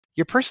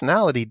your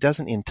personality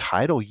doesn't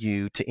entitle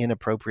you to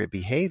inappropriate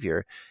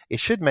behavior. It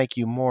should make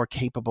you more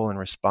capable and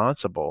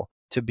responsible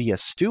to be a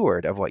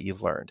steward of what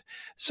you've learned.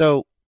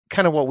 So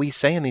kind of what we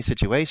say in these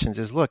situations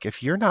is, look,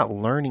 if you're not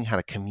learning how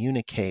to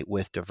communicate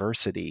with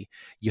diversity,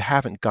 you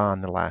haven't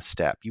gone the last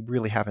step. You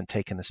really haven't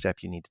taken the step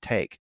you need to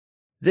take.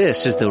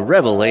 This is the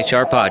Rebel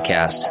HR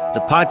Podcast,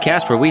 the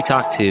podcast where we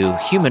talk to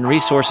human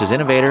resources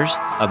innovators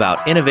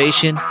about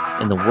innovation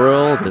in the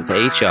world of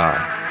HR.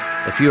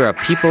 If you're a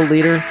people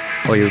leader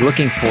or you're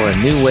looking for a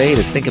new way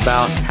to think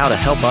about how to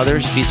help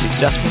others be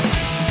successful,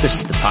 this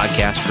is the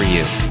podcast for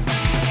you.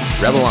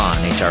 Rebel on,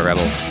 HR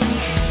Rebels.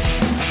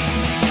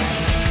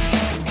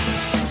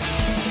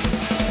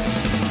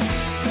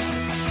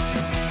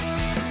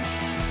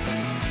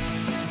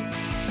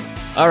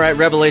 All right,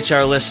 Rebel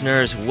HR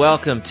listeners,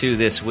 welcome to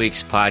this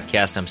week's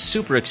podcast. I'm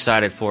super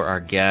excited for our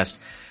guest.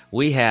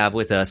 We have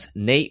with us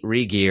Nate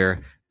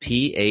Regier,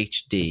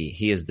 PhD.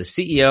 He is the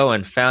CEO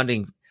and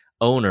founding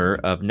owner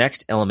of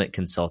Next Element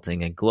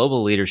Consulting, a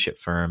global leadership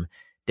firm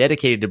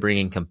dedicated to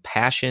bringing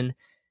compassion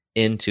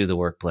into the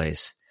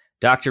workplace.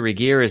 Dr.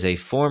 Regier is a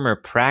former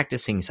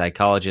practicing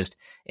psychologist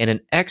and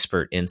an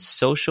expert in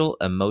social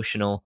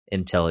emotional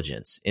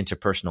intelligence,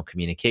 interpersonal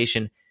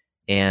communication,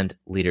 and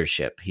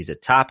leadership. He's a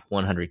top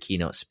 100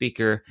 keynote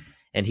speaker,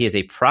 and he is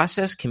a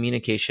process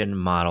communication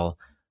model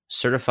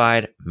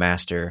certified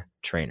master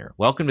trainer.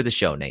 Welcome to the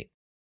show, Nate.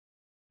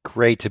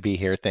 Great to be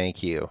here.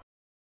 Thank you.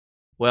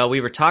 Well,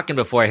 we were talking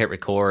before I hit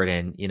record,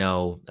 and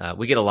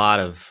we get a lot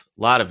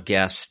of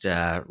guest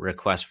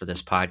requests for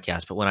this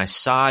podcast. But when I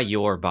saw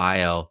your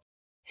bio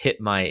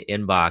hit my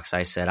inbox,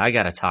 I said, I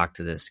got to talk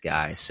to this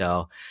guy.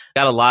 So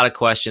got a lot of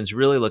questions,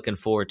 really looking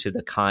forward to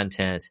the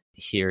content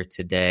here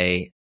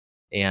today.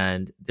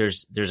 And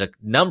there's a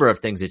number of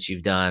things that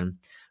you've done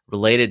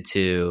related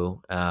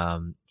to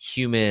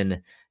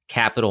human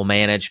capital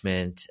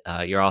management.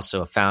 You're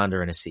also a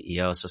founder and a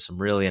CEO, so some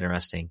really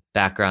interesting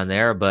background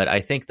there. But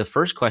I think the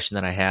first question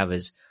that I have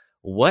is,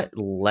 what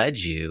led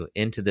you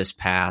into this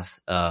path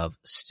of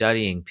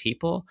studying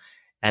people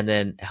and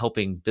then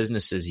helping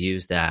businesses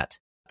use that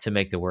to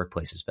make their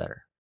workplaces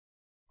better?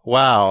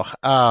 Wow.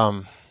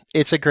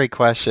 It's a great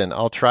question.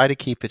 I'll try to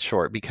keep it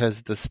short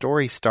because the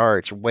story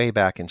starts way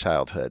back in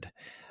childhood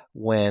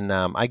when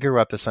I grew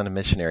up the son of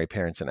missionary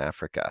parents in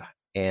Africa.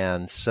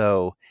 And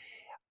so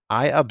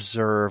I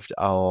observed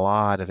a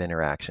lot of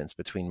interactions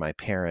between my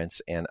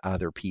parents and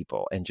other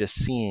people and just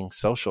seeing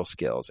social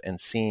skills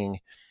and seeing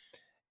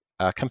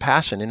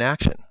compassion in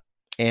action.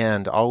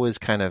 And always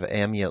kind of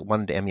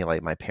wanted to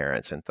emulate my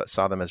parents and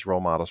saw them as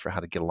role models for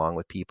how to get along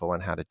with people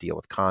and how to deal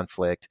with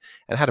conflict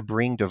and how to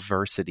bring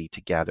diversity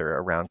together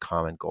around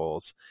common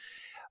goals.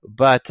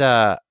 But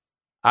I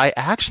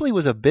actually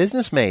was a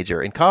business major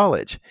in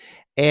college,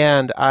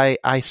 and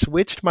I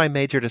switched my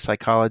major to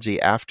psychology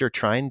after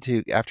going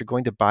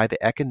to buy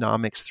the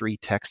Economics 3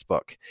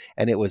 textbook,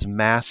 and it was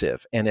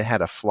massive, and it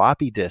had a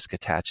floppy disk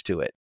attached to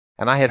it.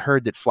 And I had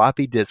heard that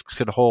floppy disks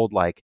could hold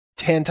like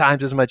 10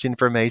 times as much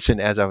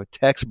information as a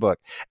textbook.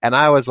 And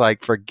I was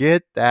like,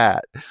 forget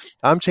that.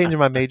 I'm changing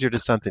my major to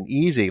something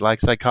easy like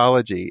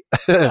psychology,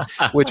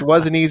 which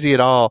wasn't easy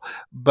at all.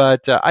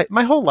 But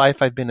my whole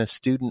life, I've been a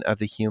student of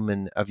the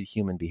human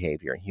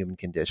behavior and human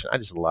condition. I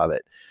just love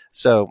it.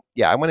 So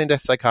yeah, I went into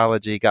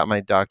psychology, got my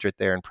doctorate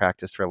there and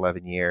practiced for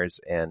 11 years.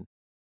 And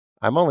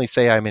I'm only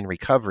say I'm in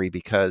recovery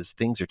because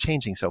things are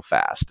changing so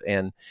fast.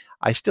 And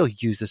I still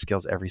use the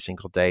skills every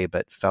single day,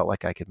 but felt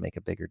like I could make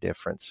a bigger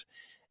difference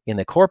in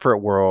the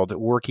corporate world,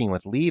 working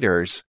with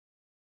leaders,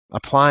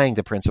 applying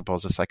the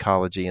principles of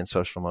psychology and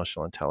social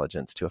emotional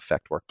intelligence to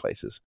affect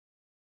workplaces.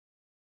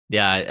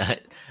 Yeah,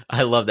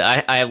 I love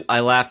that.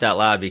 I laughed out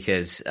loud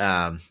because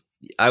I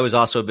was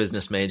also a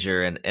business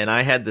major, and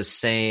I had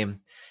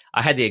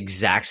the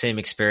exact same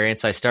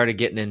experience. I started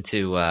getting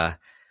into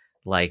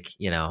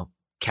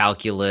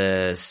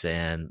calculus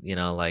and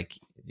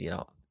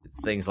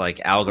things like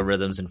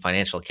algorithms and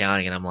financial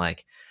accounting, and I'm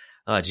like,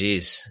 oh,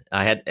 geez.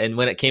 And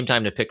when it came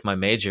time to pick my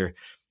major,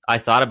 I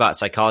thought about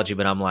psychology,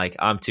 but I'm like,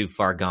 I'm too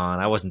far gone.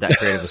 I wasn't that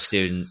great of a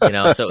student,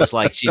 so it was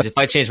like, geez, if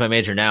I change my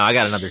major now, I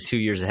got another 2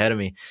 years ahead of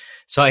me.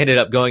 So I ended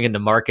up going into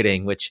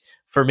marketing, which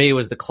for me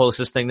was the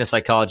closest thing to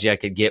psychology I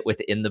could get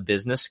within the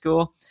business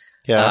school.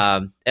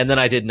 Yeah. And then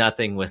I did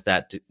nothing with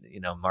that,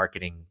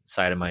 marketing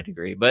side of my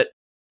degree. But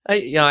I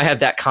have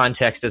that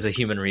context as a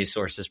human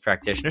resources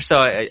practitioner. So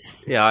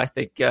I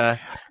think,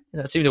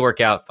 it seemed to work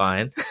out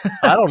fine.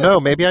 I don't know.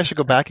 Maybe I should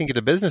go back and get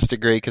a business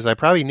degree because I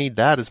probably need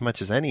that as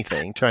much as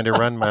anything, trying to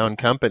run my own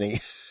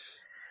company.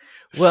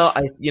 Well,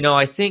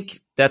 I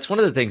think that's one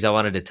of the things I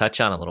wanted to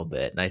touch on a little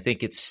bit. And I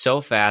think it's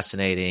so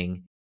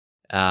fascinating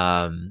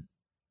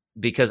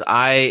because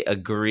I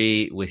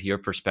agree with your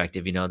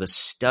perspective. The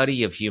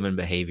study of human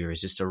behavior is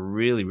just a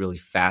really, really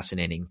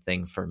fascinating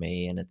thing for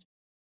me. And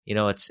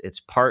it's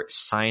part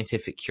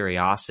scientific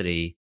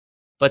curiosity.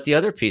 But the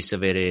other piece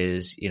of it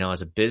is,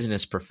 as a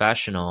business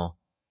professional,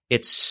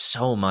 it's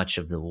so much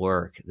of the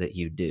work that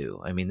you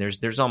do. I mean,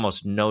 there's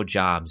almost no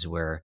jobs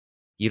where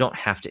you don't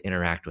have to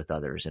interact with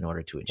others in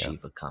order to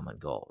achieve a common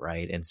goal,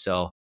 right?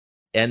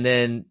 And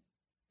then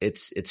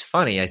it's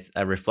funny.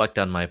 I reflect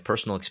on my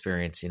personal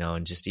experience,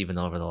 and just even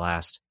over the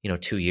last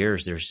 2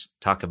 years, there's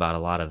talk about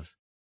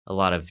a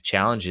lot of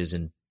challenges,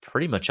 and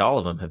pretty much all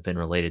of them have been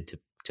related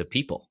to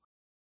people.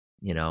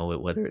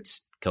 Whether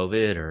it's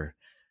COVID or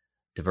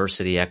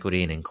diversity,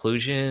 equity, and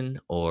inclusion,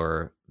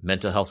 or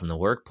mental health in the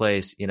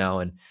workplace.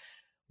 And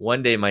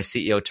one day my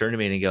CEO turned to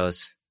me and he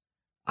goes,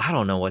 "I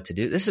don't know what to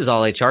do. This is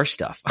all HR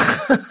stuff."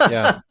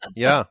 Yeah.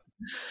 Yeah.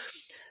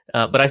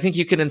 But I think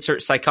you can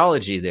insert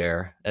psychology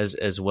there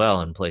as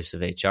well in place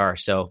of HR.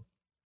 So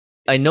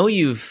I know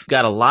you've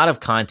got a lot of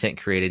content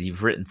created.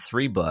 You've written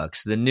 3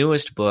 books. The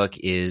newest book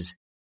is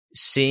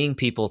Seeing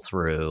People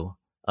Through,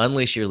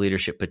 Unleash Your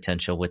Leadership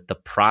Potential with the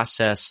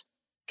Process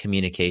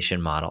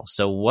Communication Model.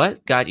 So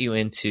what got you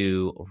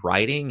into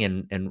writing,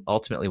 and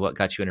ultimately what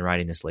got you into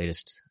writing this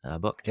latest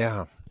book?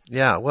 Yeah.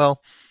 Yeah.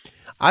 Well,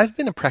 I've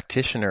been a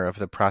practitioner of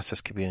the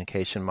process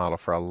communication model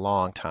for a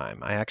long time.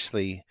 I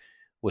actually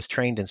was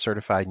trained and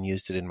certified and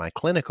used it in my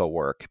clinical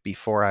work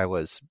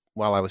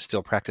while I was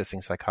still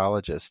practicing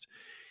psychologist.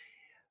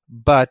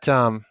 But,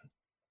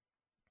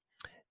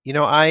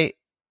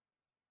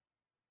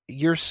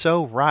 you're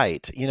so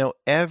right.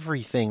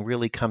 Everything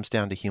really comes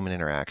down to human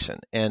interaction.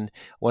 And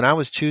when I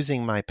was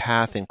choosing my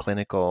path in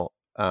clinical,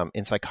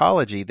 in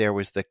psychology, there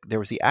was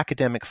the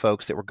academic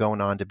folks that were going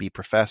on to be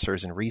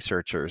professors and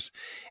researchers,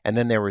 and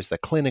then there was the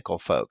clinical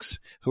folks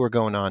who were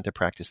going on to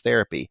practice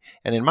therapy.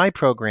 And in my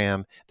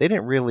program, they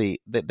didn't really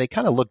they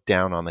kind of looked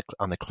down on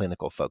the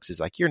clinical folks. It's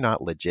like, you're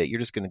not legit. You're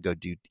just going to go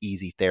do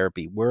easy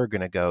therapy. We're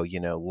going to go,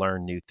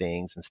 learn new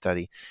things and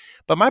study.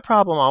 But my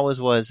problem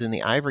always was in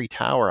the ivory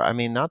tower. I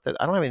mean, not that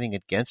I don't have anything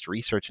against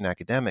research and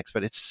academics,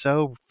 but it's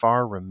so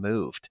far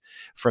removed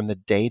from the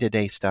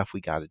day-to-day stuff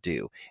we got to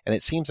do. And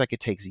it seems like it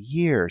takes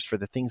years for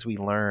the things we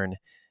learn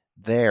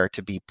there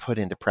to be put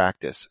into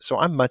practice. So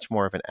I'm much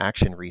more of an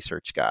action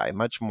research guy,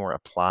 much more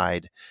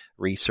applied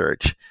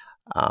research.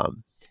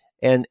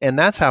 And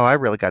that's how I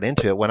really got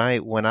into it. When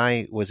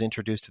I was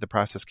introduced to the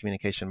process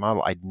communication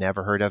model, I'd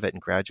never heard of it in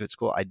graduate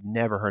school. I'd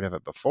never heard of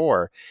it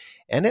before.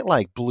 And it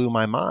blew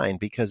my mind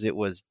because it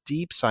was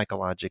deep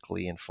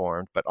psychologically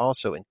informed, but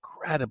also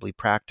incredibly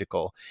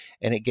practical.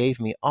 And it gave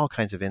me all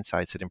kinds of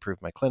insights that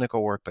improved my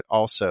clinical work, but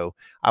also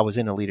I was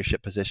in a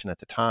leadership position at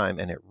the time,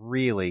 and it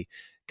really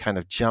kind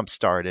of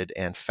jump-started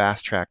and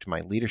fast-tracked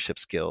my leadership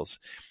skills.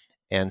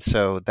 And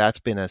so that's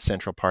been a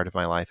central part of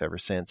my life ever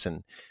since.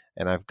 And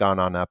I've gone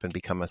on up and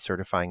become a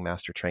certifying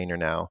master trainer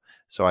now.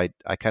 So I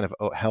kind of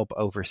help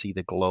oversee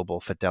the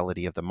global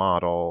fidelity of the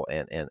model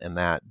and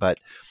that. But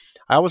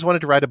I always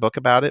wanted to write a book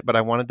about it, but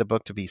I wanted the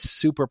book to be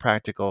super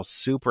practical,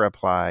 super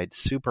applied,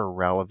 super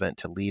relevant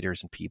to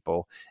leaders and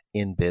people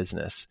in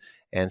business.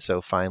 And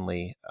so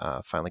finally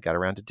got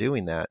around to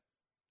doing that,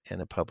 and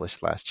it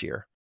published last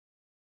year.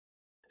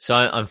 So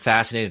I'm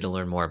fascinated to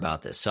learn more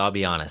about this. So I'll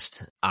be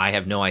honest, I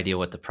have no idea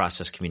what the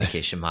process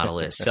communication model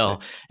is. So,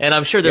 and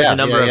I'm sure there's a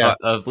number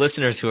of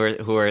listeners who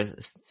are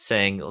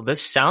saying, well,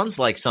 this sounds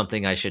like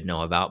something I should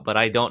know about, but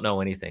I don't know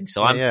anything.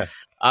 So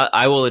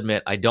I will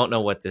admit, I don't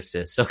know what this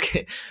is.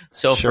 Okay.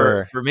 So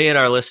Sure. for me and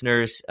our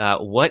listeners,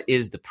 what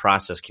is the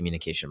process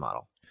communication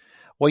model?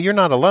 Well, you're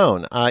not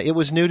alone. It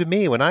was new to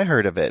me when I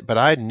heard of it, but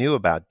I knew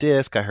about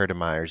DISC. I heard of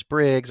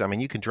Myers-Briggs. I mean,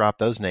 you can drop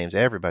those names.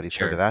 Everybody's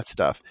heard of that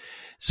stuff.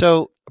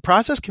 So a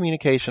process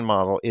communication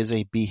model is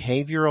a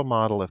behavioral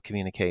model of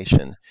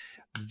communication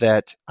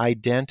that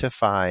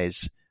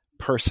identifies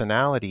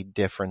personality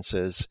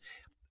differences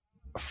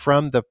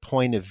from the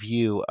point of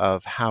view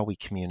of how we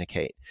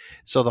communicate.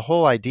 So the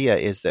whole idea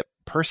is that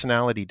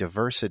personality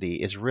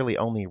diversity is really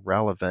only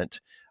relevant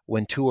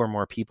when 2 or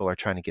more people are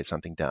trying to get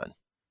something done.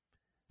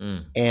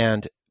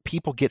 And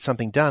people get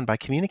something done by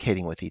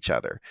communicating with each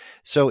other.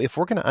 So if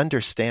we're going to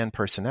understand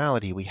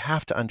personality, we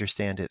have to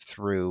understand it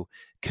through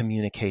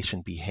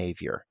communication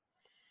behavior.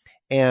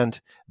 And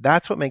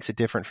that's what makes it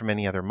different from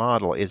any other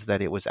model, is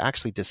that it was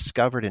actually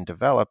discovered and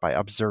developed by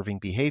observing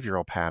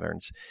behavioral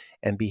patterns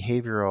and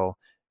behavioral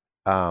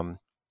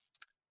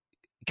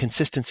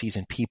consistencies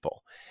in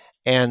people.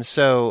 And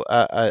so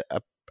a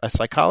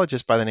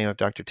psychologist by the name of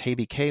Dr.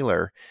 Taby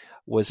Kaler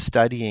was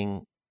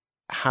studying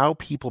how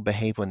people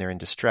behave when they're in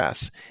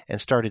distress,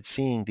 and started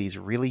seeing these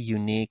really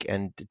unique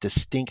and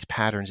distinct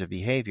patterns of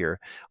behavior,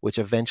 which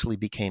eventually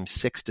became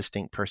 6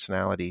 distinct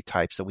personality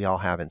types that we all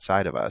have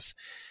inside of us.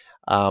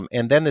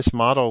 And then this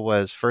model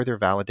was further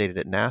validated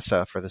at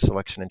NASA for the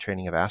selection and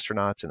training of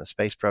astronauts in the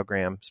space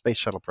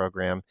shuttle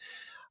program.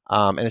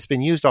 And it's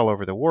been used all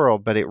over the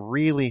world, but it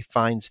really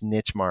finds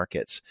niche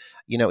markets.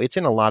 It's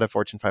in a lot of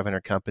Fortune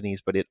 500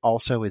 companies, but it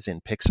also is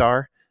in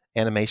Pixar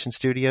animation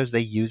studios.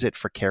 They use it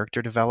for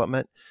character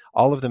development.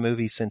 All of the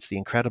movies since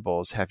The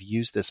Incredibles have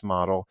used this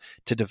model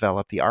to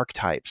develop the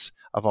archetypes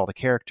of all the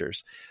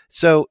characters.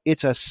 So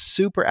it's a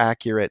super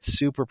accurate,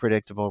 super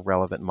predictable,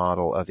 relevant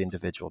model of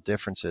individual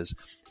differences,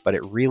 but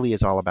it really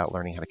is all about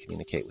learning how to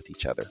communicate with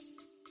each other.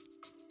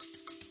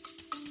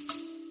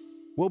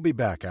 We'll be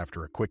back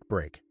after a quick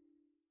break.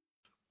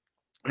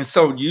 And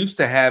so used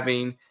to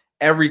having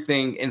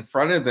everything in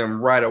front of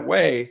them right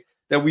away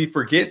that we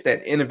forget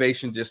that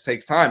innovation just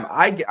takes time.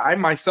 I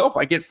myself,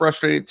 I get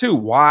frustrated too.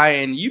 Why?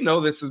 And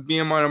this as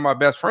being one of my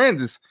best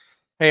friends is,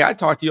 hey, I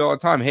talk to you all the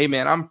time. Hey,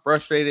 man, I'm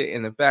frustrated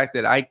in the fact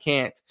that I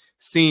can't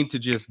seem to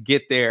just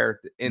get there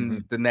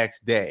in the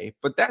next day.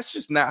 But that's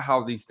just not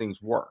how these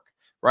things work,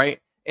 right?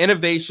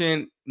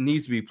 Innovation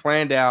needs to be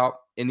planned out.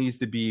 It needs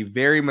to be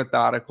very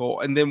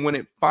methodical. And then when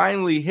it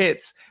finally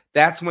hits,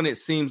 that's when it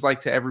seems like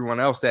to everyone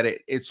else that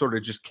it sort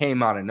of just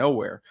came out of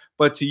nowhere.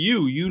 But to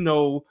you,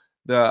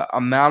 the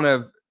amount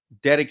of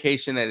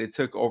dedication that it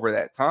took over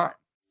that time.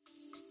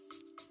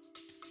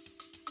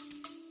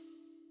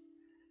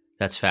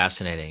 That's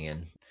fascinating.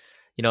 And,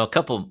 a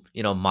couple,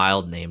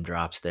 mild name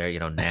drops there,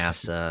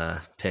 NASA,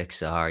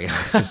 Pixar,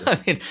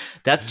 I mean,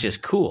 that's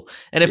just cool.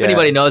 And if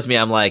anybody knows me,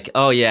 I'm like,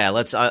 oh yeah,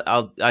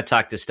 I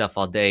talk this stuff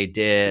all day.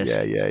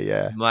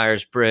 DISC,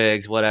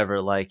 Myers-Briggs,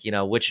 whatever, like,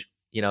 which,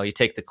 you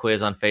take the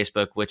quiz on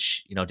Facebook,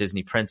 which,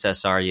 Disney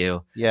princess are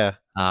you? Yeah.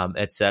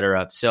 Et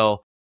cetera.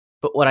 So,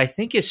 but what I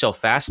think is so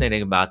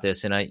fascinating about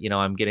this, and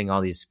I'm getting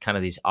all these kind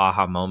of these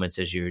aha moments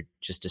as you're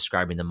just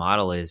describing the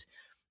model is,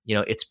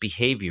 it's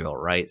behavioral,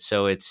 right?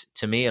 So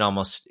to me,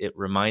 it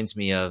reminds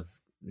me of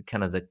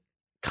kind of the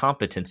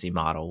competency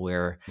model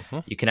where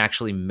you can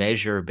actually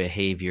measure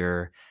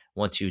behavior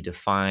once you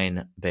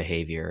define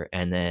behavior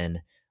and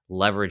then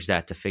leverage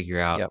that to figure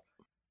out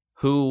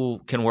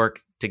who can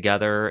work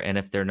together. And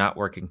if they're not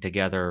working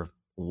together,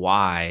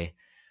 why,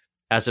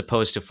 as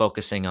opposed to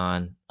focusing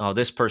on,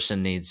 this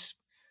person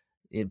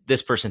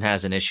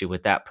has an issue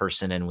with that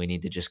person and we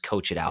need to just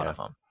coach it out of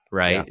them.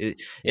 Right.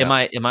 Yeah.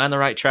 Am I on the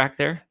right track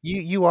there?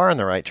 You are on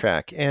the right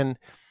track. And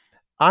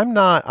I'm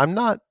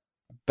not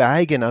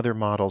bagging other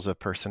models of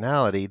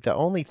personality. The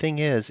only thing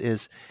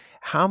is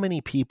how many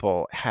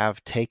people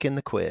have taken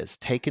the quiz,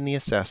 taken the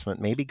assessment,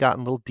 maybe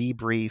gotten a little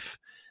debrief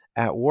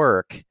at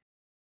work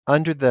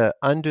under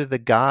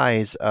the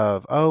guise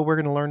of, we're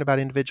going to learn about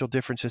individual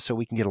differences so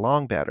we can get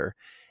along better.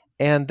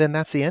 And then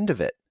that's the end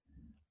of it.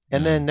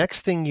 And then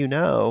next thing you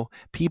know,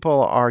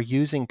 people are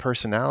using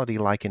personality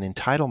like an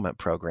entitlement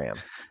program.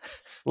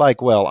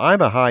 Like, well, I'm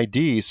a high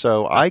D,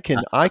 so I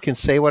can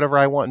say whatever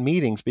I want in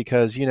meetings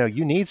because,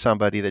 you need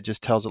somebody that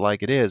just tells it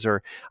like it is.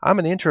 Or I'm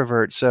an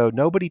introvert, so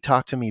nobody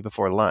talk to me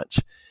before lunch.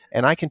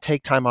 And I can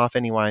take time off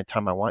any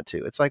time I want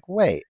to. It's like,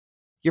 wait,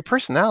 your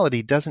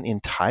personality doesn't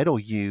entitle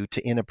you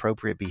to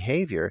inappropriate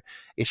behavior.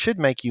 It should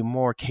make you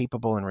more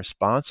capable and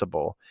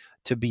responsible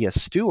to be a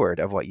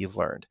steward of what you've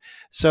learned.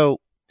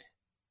 So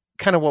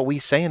kind of what we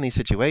say in these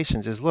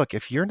situations is, look,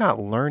 if you're not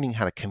learning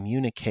how to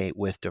communicate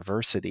with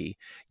diversity,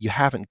 you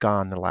haven't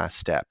gone the last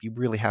step. You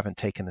really haven't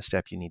taken the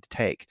step you need to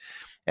take.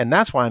 And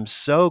that's why I'm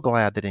so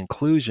glad that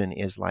inclusion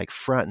is like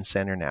front and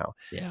center now,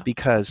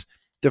 because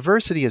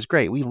diversity is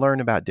great. We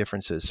learn about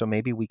differences, so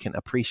maybe we can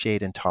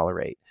appreciate and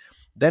tolerate.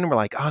 Then we're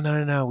like, oh,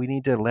 no, we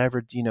need to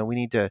leverage, we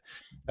need to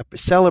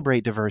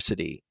celebrate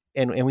diversity.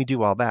 And we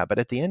do all that. But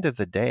at the end of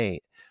the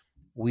day,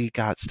 we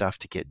got stuff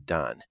to get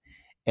done.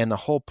 And the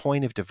whole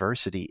point of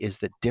diversity is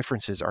that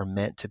differences are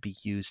meant to be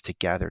used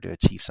together to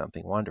achieve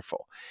something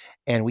wonderful.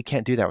 And we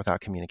can't do that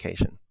without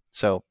communication.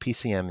 So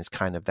PCM is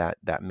kind of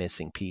that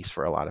missing piece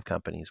for a lot of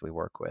companies we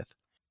work with.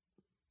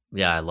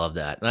 Yeah, I love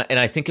that. And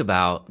I think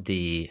about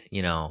the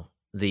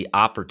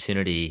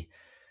opportunity,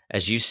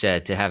 as you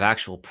said, to have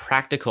actual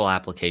practical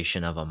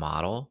application of a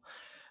model.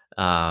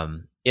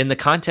 In the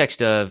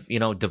context of,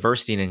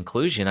 diversity and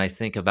inclusion, I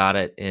think about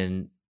it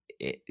in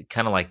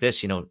kind of like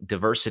this,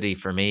 diversity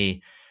for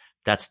me,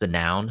 that's the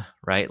noun,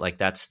 right? Like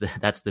that's the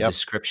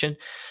description,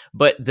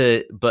 but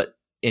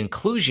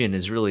inclusion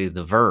is really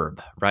the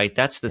verb, right?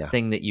 That's the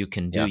thing that you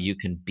can do. You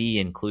can be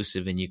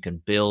inclusive and you can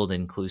build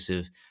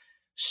inclusive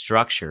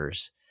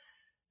structures.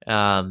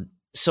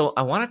 So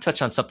I want to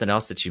touch on something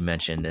else that you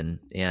mentioned,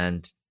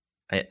 and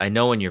I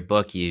know in your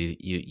book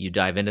you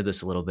dive into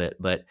this a little bit,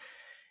 but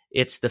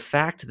it's the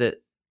fact that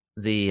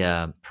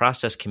the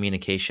process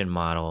communication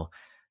model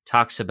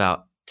talks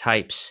about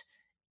types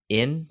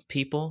in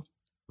people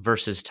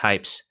versus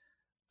types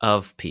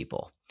of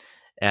people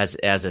as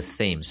a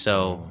theme.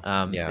 So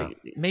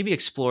maybe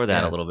explore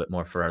that a little bit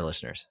more for our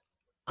listeners.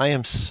 I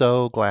am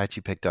so glad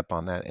you picked up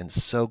on that and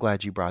so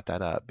glad you brought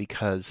that up,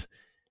 because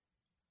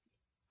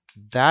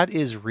that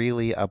is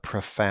really a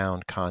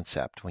profound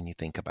concept when you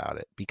think about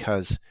it.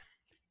 Because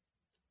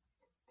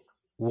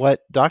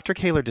what Dr.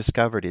 Kaler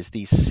discovered is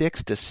these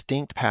 6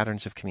 distinct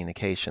patterns of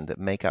communication that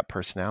make up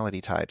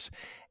personality types.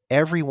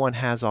 Everyone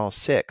has all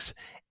 6,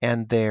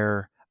 and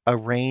they're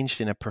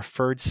arranged in a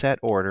preferred set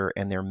order,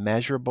 and they're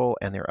measurable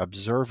and they're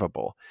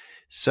observable.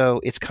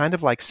 So it's kind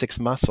of like 6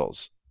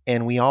 muscles,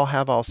 and we all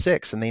have all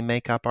 6, and they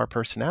make up our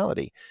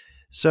personality.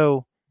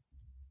 So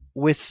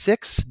with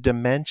 6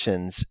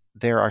 dimensions,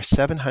 there are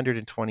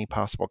 720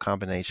 possible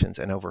combinations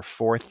and over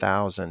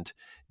 4,000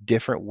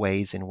 different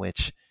ways in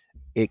which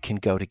it can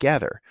go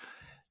together.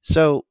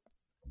 So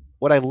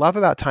what I love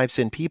about types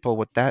in people,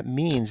 what that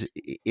means,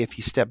 if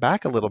you step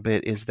back a little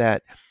bit, is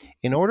that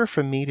in order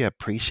for me to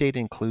appreciate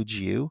and include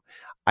you,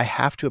 I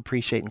have to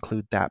appreciate and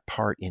include that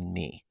part in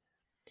me.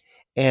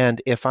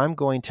 And if I'm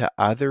going to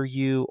other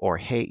you or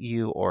hate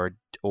you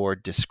or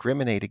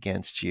discriminate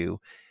against you,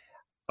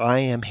 I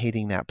am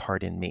hating that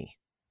part in me.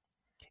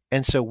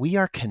 And so we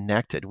are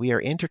connected. We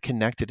are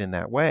interconnected in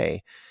that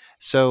way.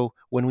 So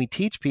when we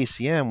teach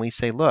PCM, we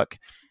say, look,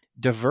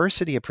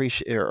 diversity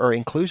or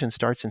inclusion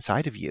starts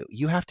inside of you.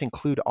 You have to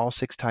include all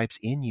 6 types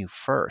in you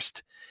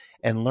first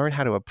and learn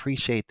how to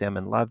appreciate them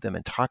and love them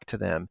and talk to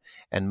them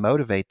and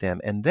motivate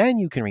them. And then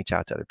you can reach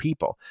out to other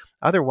people.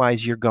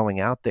 Otherwise, you're going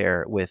out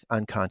there with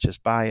unconscious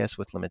bias,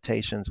 with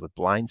limitations, with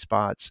blind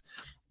spots,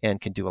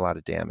 and can do a lot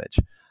of damage.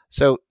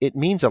 So it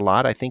means a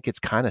lot. I think it's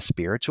kind of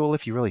spiritual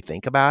if you really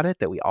think about it,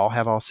 that we all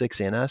have all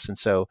 6 in us. And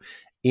so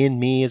in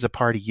me is a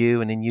part of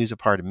you, and in you is a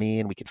part of me,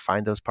 and we can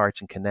find those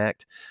parts and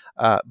connect.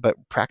 But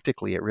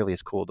practically, it really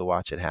is cool to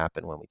watch it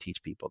happen when we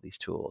teach people these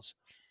tools.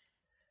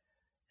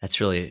 That's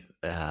really,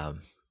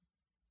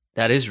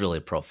 that is really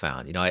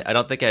profound. You know, I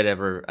don't think I've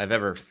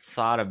ever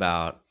thought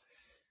about,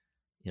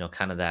 you know,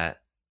 kind of that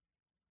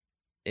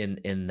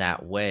in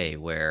that way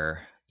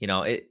where, you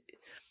know,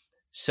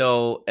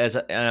 so as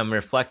I'm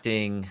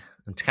reflecting,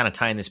 I'm kind of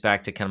tying this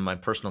back to kind of my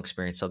personal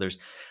experience. So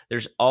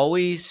there's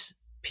always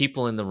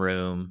people in the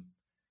room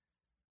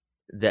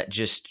that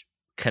just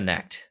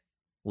connect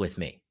with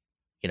me,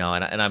 you know,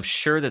 and I'm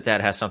sure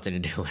that has something to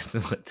do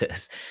with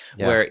this,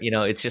 where, you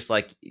know, it's just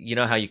like, you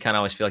know, how you kind of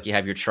always feel like you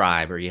have your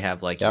tribe or you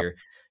have like your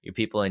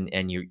people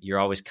and you're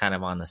always kind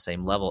of on the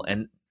same level.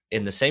 And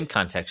in the same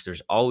context,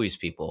 there's always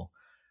people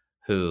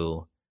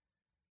who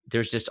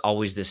there's just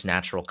always this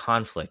natural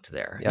conflict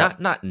there.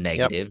 Not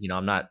negative, you know,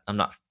 I'm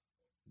not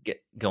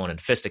going in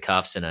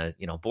fisticuffs in a,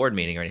 you know, board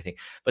meeting or anything,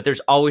 but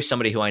there's always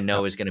somebody who I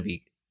know is going to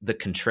be the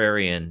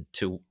contrarian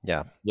to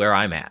where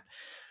I'm at.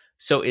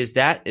 So is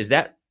that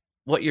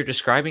what you're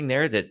describing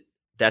there?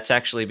 That's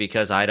actually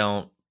because I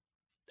don't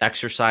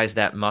exercise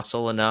that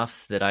muscle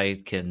enough that I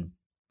can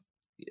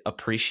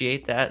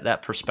appreciate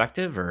that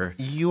perspective? Or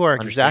you are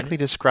exactly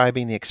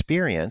describing the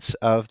experience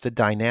of the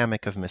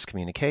dynamic of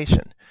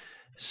miscommunication.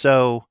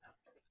 So,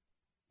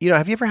 you know,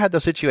 have you ever had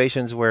those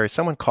situations where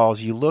someone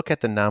calls, you look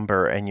at the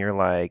number and you're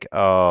like,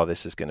 oh,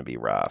 this is going to be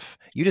rough.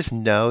 You just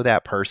know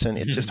that person.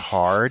 It's just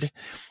hard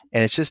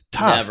and it's just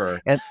tough.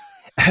 Never. And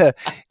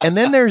and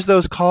then there's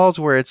those calls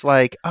where it's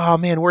like, oh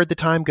man, where'd the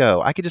time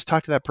go? I could just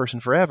talk to that person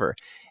forever.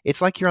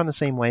 It's like you're on the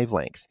same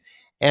wavelength.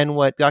 And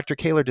what Dr.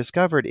 Kaler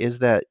discovered is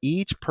that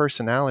each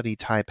personality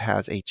type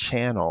has a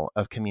channel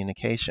of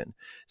communication.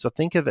 So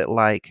think of it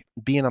like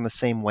being on the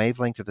same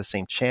wavelength or the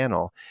same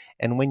channel.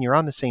 And when you're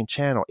on the same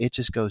channel, it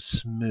just goes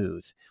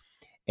smooth.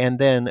 And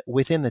then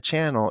within the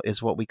channel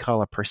is what we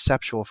call a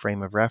perceptual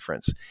frame of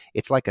reference.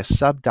 It's like a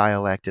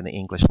subdialect in the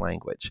English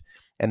language.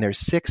 And there's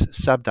 6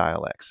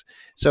 subdialects.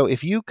 So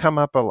if you come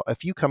up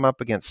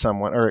against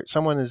someone, or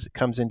someone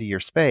comes into your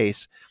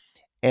space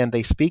and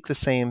they speak the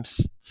same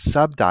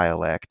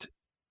subdialect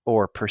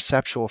or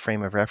perceptual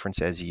frame of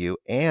reference as you,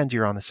 and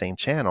you're on the same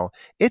channel,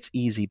 it's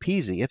easy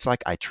peasy. It's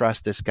like, I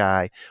trust this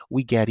guy.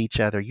 We get each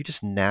other. You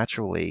just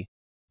naturally,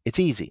 it's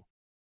easy.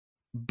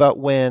 But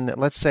when,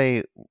 let's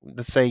say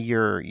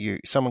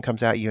someone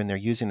comes at you and they're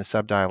using the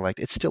subdialect,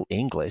 it's still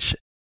English,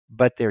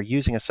 but they're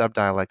using a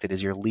subdialect that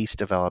is your least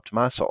developed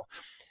muscle.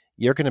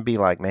 You're going to be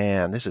like,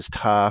 man, this is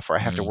tough, or I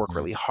have to work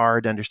really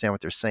hard to understand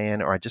what they're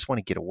saying, or I just want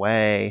to get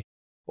away,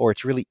 or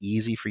it's really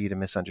easy for you to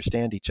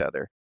misunderstand each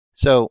other.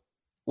 So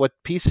what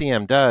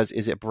PCM does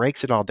is it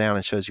breaks it all down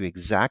and shows you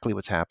exactly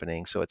what's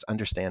happening so it's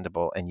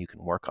understandable and you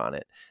can work on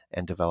it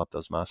and develop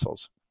those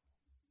muscles.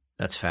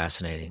 That's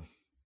fascinating.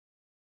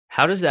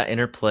 How does that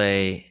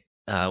interplay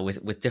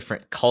with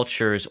different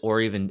cultures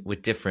or even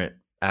with different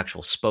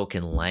actual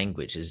spoken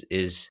languages?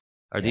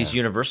 Are these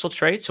universal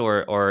traits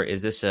or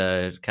is this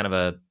a kind of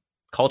a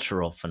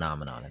cultural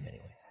phenomenon in many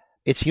ways?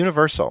 It's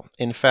universal.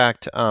 In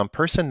fact,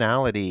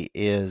 personality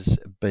is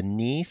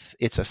beneath.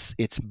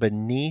 It's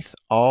beneath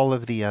all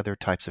of the other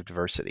types of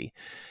diversity.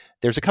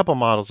 There's a couple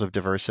models of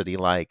diversity,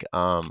 like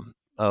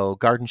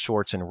Garden,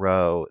 Schwartz, and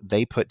Rowe.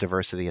 They put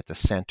diversity at the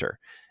center,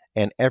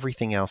 and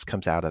everything else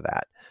comes out of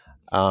that.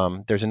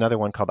 There's another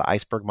one called the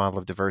iceberg model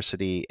of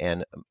diversity,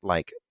 and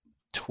like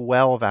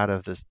 12 out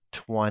of the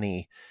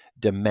 20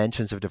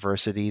 dimensions of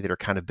diversity that are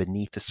kind of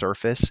beneath the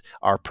surface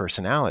are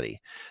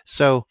personality.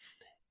 So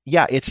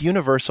yeah, it's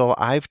universal.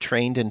 I've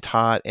trained and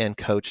taught and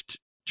coached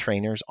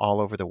trainers all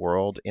over the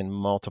world in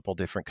multiple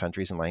different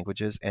countries and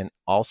languages, and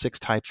all 6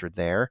 types are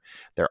there.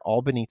 They're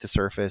all beneath the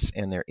surface,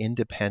 and they're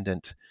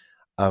independent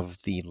of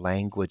the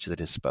language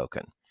that is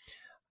spoken.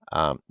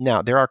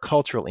 Now, there are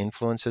cultural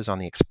influences on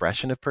the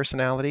expression of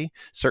personality.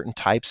 Certain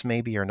types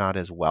maybe are not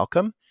as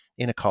welcome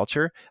in a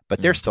culture,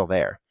 but they're still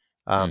there.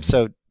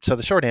 So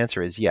the short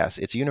answer is yes,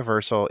 it's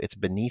universal. It's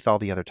beneath all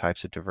the other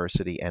types of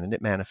diversity, and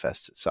it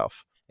manifests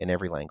itself in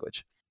every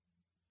language.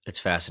 It's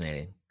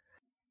fascinating.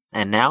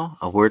 And now,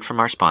 a word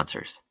from our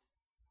sponsors.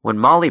 When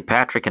Molly,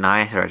 Patrick, and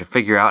I tried to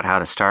figure out how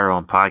to start our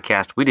own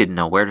podcast, we didn't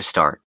know where to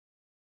start.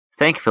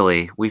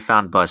 Thankfully, we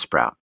found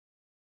Buzzsprout.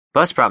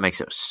 Buzzsprout makes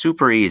it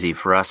super easy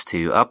for us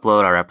to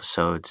upload our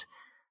episodes,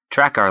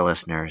 track our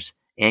listeners,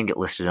 and get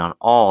listed on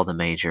all the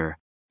major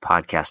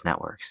podcast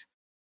networks.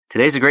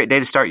 Today's a great day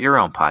to start your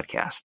own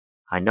podcast.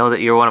 I know that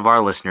you're one of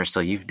our listeners, so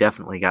you've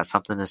definitely got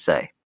something to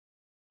say.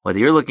 Whether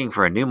you're looking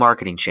for a new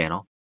marketing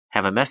channel,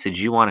 have a message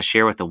you want to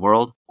share with the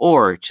world,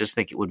 or just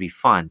think it would be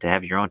fun to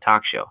have your own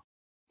talk show,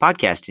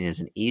 podcasting is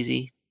an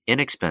easy,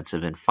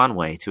 inexpensive, and fun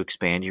way to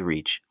expand your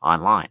reach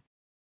online.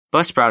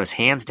 Buzzsprout is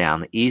hands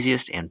down the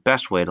easiest and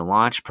best way to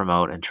launch,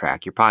 promote, and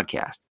track your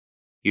podcast.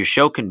 Your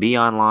show can be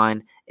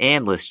online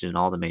and listed in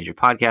all the major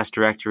podcast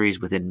directories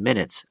within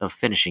minutes of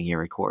finishing your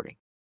recording.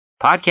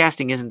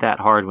 Podcasting isn't that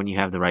hard when you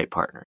have the right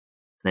partner,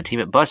 and the team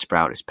at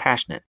Buzzsprout is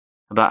passionate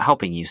about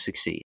helping you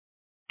succeed.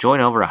 Join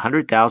over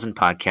 100,000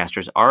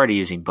 podcasters already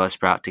using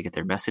Buzzsprout to get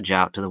their message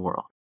out to the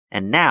world.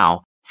 And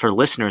now, for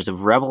listeners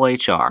of Rebel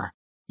HR,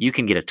 you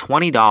can get a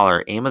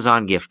 $20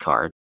 Amazon gift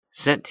card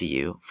sent to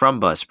you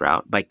from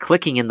Buzzsprout by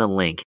clicking in the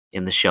link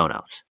in the show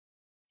notes.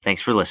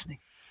 Thanks for listening.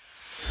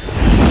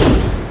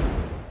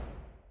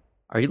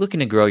 Are you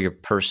looking to grow your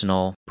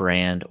personal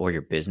brand or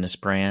your business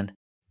brand?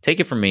 Take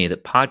it from me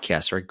that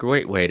podcasts are a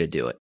great way to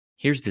do it.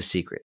 Here's the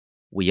secret.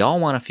 We all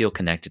want to feel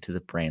connected to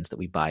the brands that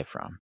we buy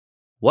from.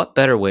 What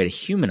better way to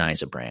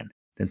humanize a brand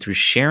than through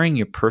sharing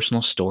your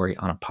personal story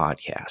on a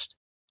podcast?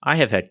 I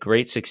have had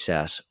great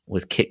success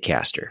with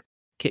Kitcaster.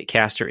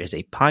 Kitcaster is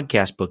a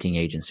podcast booking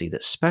agency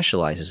that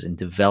specializes in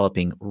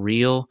developing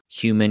real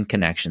human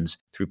connections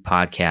through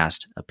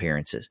podcast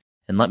appearances.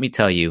 And let me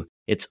tell you,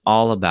 it's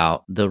all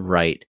about the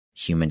right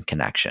human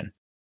connection.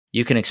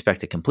 You can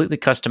expect a completely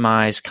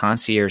customized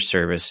concierge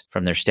service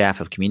from their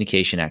staff of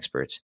communication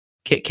experts.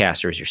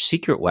 Kitcaster is your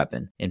secret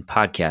weapon in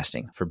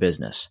podcasting for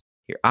business.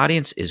 Your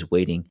audience is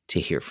waiting to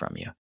hear from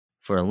you.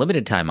 For a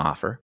limited time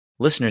offer,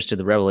 listeners to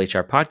the Rebel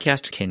HR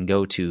podcast can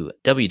go to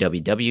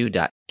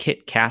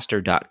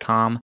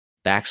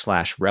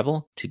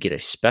www.kitcaster.com/rebel to get a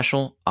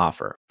special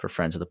offer for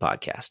friends of the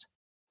podcast.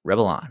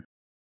 Rebel on.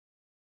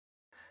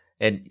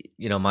 And,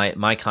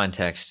 my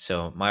context,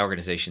 so my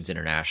organization's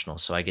international,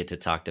 so I get to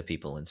talk to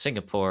people in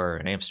Singapore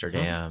and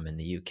Amsterdam and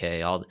the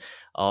UK, all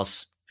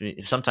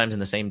sometimes in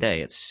the same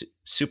day. It's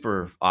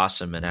super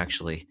awesome, and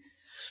actually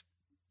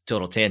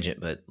total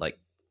tangent, but like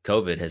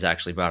COVID has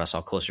actually brought us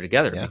all closer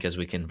together because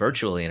we can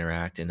virtually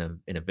interact in a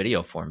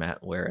video format,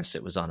 whereas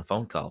it was on a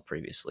phone call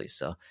previously.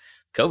 So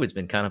COVID's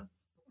been kind of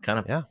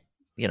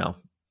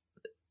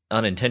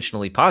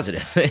unintentionally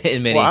positive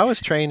in many. Well, I was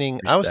training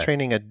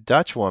a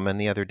Dutch woman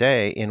the other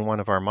day in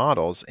one of our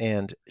models,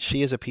 and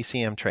she is a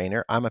PCM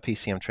trainer. I'm a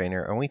PCM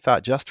trainer, and we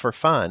thought, just for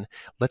fun,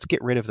 let's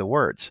get rid of the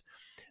words.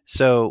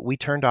 So we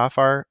turned off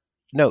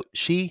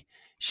she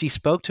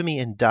spoke to me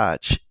in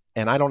Dutch,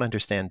 and I don't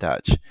understand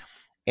Dutch.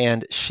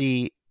 And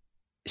she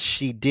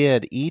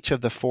did each of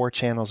the 4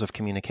 channels of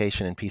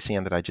communication in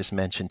PCM that I just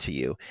mentioned to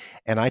you.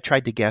 And I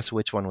tried to guess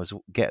which one was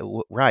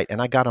right.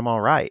 And I got them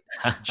all right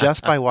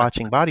just by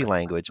watching body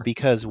language,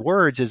 because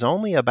words is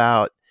only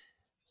about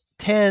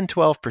 10,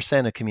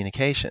 12% of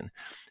communication.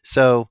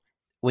 So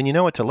when you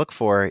know what to look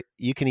for,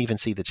 you can even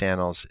see the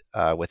channels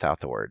without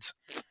the words.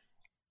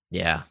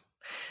 Yeah,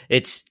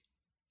 that's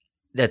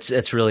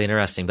really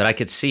interesting. But I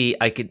could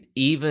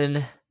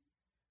even,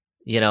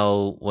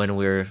 when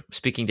we're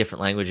speaking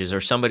different languages, or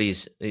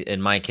somebody's,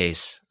 in my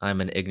case, I'm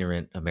an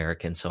ignorant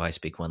American, so I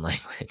speak one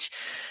language.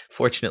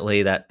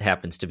 Fortunately, that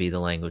happens to be the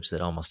language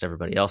that almost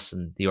everybody else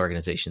in the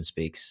organization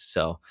speaks.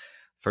 So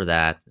for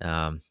that,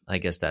 I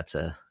guess that's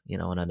an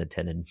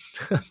unintended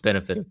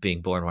benefit of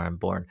being born where I'm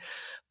born.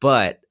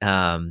 But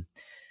I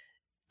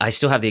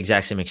still have the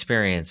exact same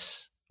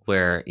experience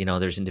where,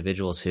 there's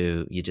individuals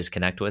who you just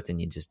connect with and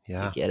you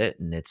get it.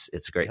 And it's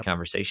a great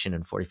conversation.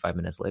 And 45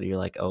 minutes later, you're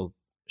like, oh,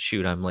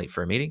 shoot, I'm late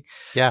for a meeting.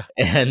 Yeah.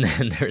 And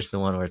then there's the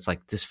one where it's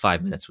like, this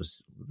 5 minutes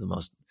was the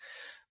most,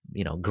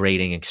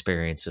 grating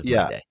experience of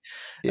my day.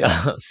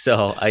 Yeah.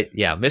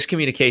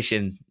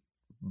 Miscommunication,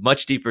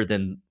 much deeper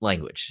than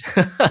language.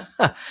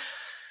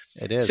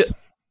 It is.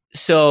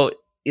 So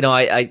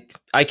I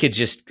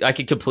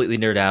could completely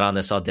nerd out on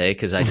this all day,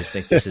 because I just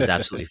think this is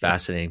absolutely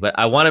fascinating. But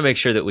I want to make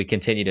sure that we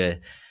continue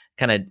to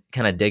kind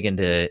of dig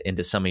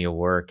into some of your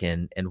work.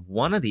 And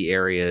one of the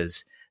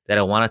areas that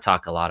I want to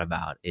talk a lot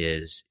about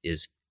is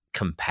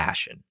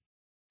compassion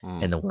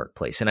in the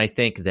workplace. And I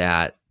think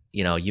that,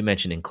 you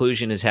mentioned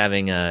inclusion is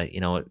having kind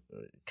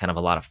of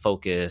a lot of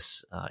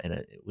focus,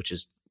 which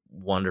is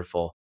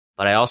wonderful.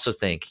 But I also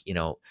think,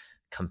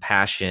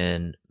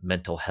 compassion,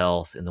 mental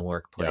health in the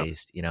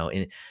workplace,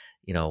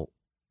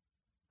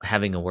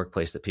 having a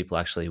workplace that people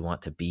actually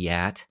want to be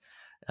at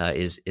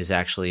is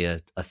actually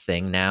a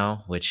thing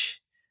now, which,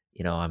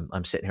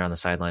 I'm sitting here on the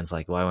sidelines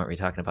like, why weren't we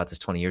talking about this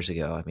 20 years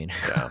ago? I mean,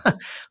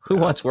 who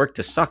wants work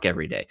to suck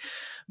every day?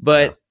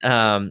 But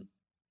I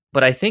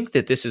think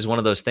that this is one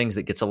of those things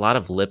that gets a lot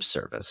of lip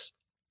service,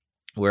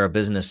 where a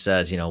business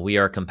says, we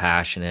are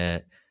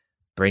compassionate,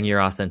 bring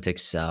your authentic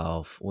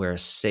self. We're a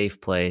safe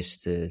place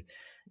to,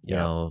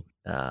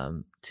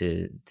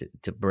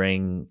 to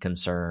bring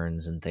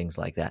concerns and things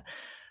like that.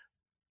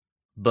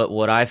 But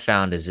what I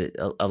found is that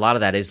a lot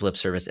of that is lip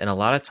service, and a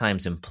lot of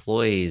times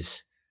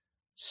employees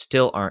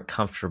still aren't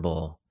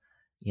comfortable,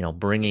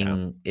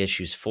 bringing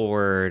issues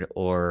forward,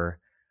 or,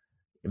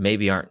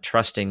 maybe aren't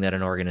trusting that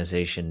an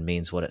organization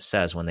means what it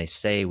says when they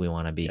say we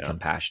want to be Yeah.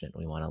 compassionate,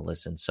 we want to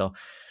listen. So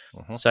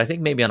Mhm. so I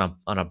think maybe on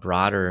a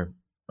broader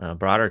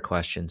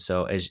question.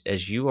 So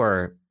as you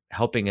are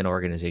helping an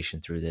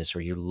organization through this,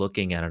 or you're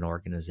looking at an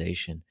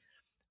organization,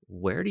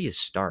 where do you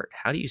start?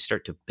 How do you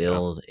start to Yeah.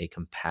 build a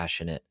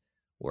compassionate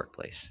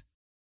workplace?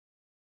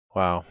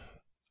 Wow.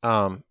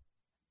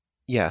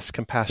 Yes,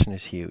 compassion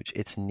is huge.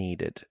 It's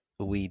needed.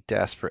 We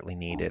desperately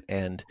need it.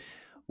 And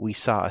we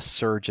saw a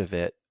surge of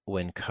it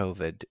when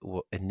COVID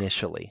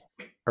initially,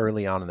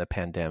 early on in the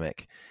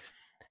pandemic.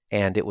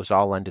 And it was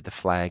all under the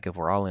flag of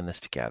we're all in this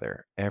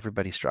together.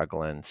 Everybody's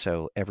struggling.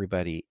 So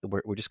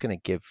we're just going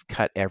to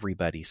cut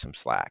everybody some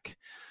slack.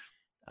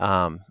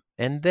 And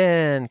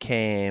then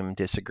came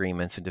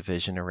disagreements and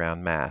division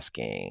around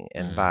masking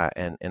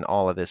and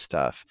all of this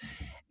stuff.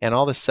 And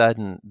all of a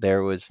sudden,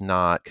 there was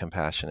not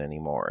compassion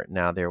anymore.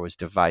 Now there was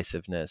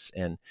divisiveness,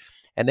 and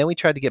then we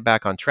tried to get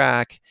back on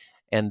track.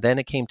 And then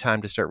it came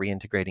time to start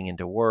reintegrating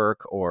into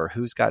work, or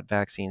who's got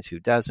vaccines, who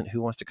doesn't,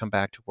 who wants to come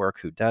back to work,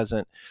 who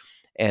doesn't.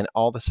 And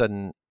all of a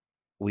sudden,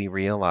 we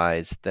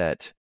realized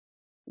that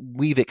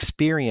we've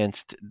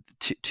experienced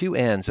two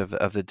ends of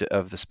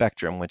the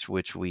spectrum,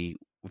 which we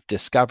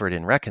discovered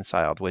and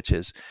reconciled, which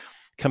is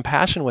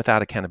compassion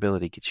without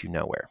accountability gets you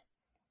nowhere.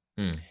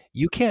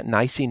 You can't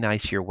nicey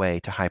nice your way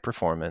to high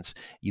performance.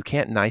 You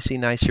can't nicey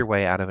nice your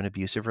way out of an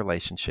abusive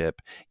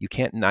relationship. You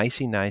can't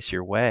nicey nice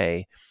your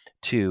way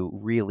to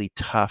really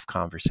tough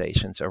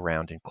conversations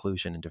around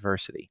inclusion and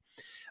diversity.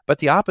 But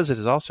the opposite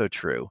is also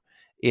true,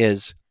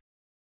 is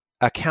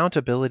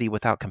accountability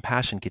without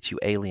compassion gets you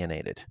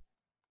alienated.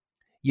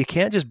 You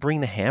can't just bring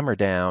the hammer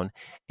down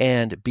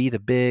and be the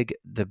big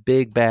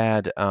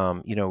bad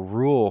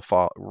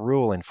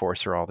rule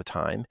enforcer all the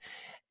time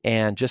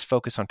and just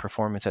focus on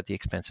performance at the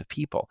expense of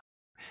people.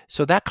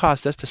 So that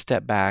caused us to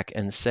step back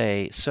and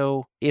say,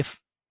 so if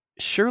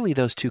surely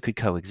those two could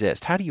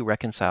coexist, how do you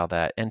reconcile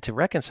that? And to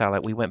reconcile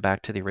it, we went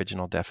back to the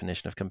original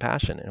definition of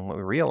compassion. And what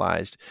we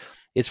realized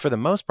is, for the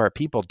most part,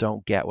 people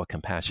don't get what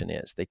compassion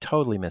is. They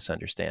totally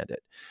misunderstand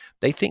it.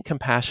 They think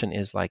compassion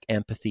is like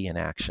empathy in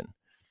action.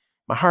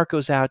 My heart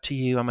goes out to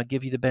you. I'm going to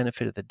give you the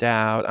benefit of the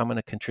doubt. I'm going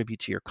to contribute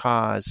to your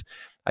cause.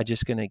 I'm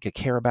just going to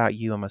care about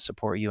you. I'm going to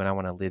support you, and I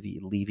want to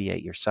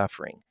alleviate your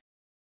suffering.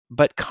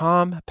 But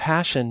calm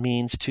passion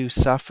means to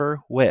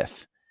suffer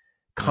with.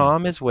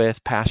 Calm is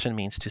with, passion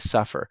means to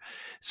suffer.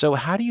 So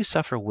how do you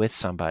suffer with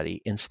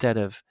somebody instead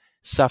of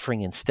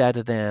suffering instead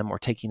of them or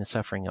taking the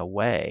suffering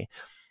away?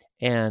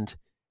 And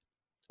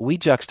we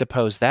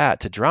juxtapose that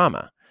to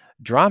drama.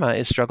 Drama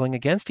is struggling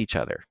against each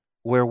other,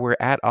 where we're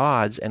at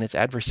odds and it's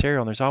adversarial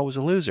and there's always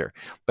a loser.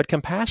 But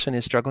compassion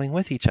is struggling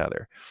with each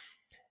other.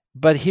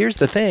 But here's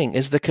the thing: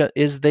 is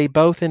they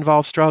both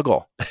involve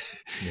struggle.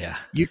 Yeah,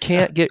 you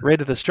can't get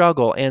rid of the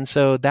struggle, and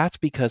so that's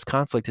because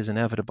conflict is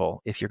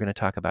inevitable if you're going to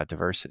talk about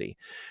diversity.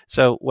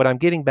 So what I'm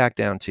getting back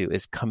down to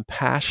is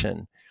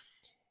compassion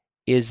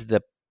is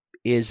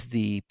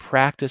the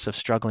practice of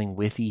struggling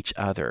with each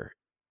other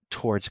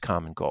towards a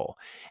common goal.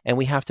 And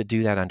we have to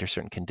do that under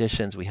certain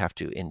conditions. We have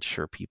to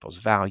ensure people's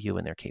value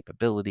and their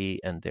capability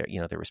and their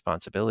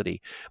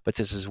responsibility. But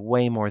this is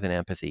way more than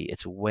empathy.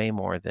 It's way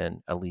more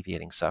than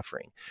alleviating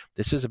suffering.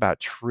 This is about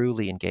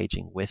truly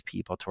engaging with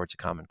people towards a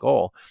common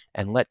goal,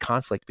 and let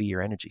conflict be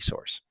your energy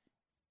source.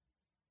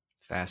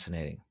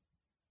 Fascinating.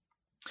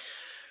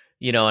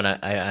 And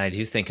I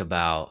do think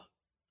about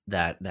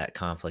that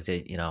conflict.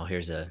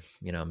 Here's a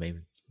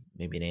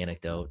maybe an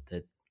anecdote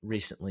that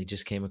recently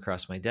just came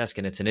across my desk,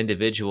 and it's an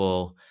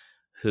individual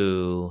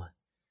who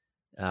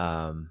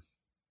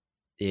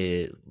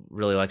it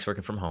really likes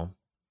working from home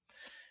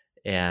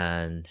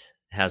and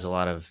has a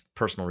lot of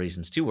personal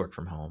reasons to work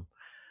from home,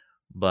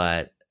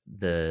 but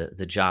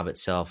the job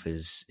itself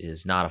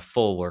is not a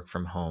full work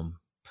from home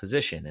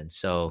position. And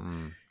so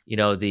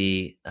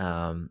the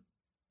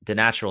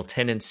natural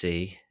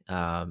tendency,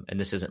 and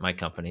this isn't my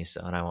company,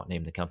 and I won't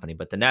name the company,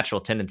 but the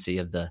natural tendency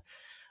of the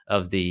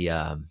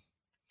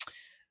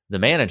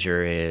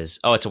manager is,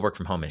 it's a work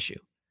from home issue.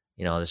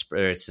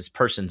 It's this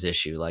person's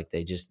issue. Like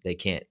they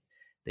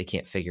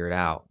can't figure it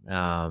out.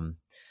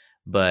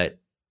 But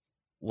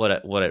what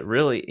it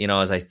really,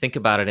 as I think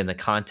about it in the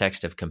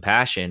context of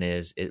compassion,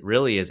 is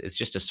it's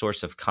just a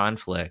source of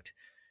conflict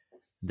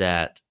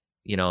that,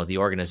 the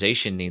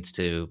organization needs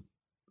to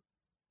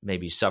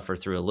maybe suffer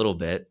through a little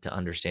bit to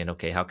understand,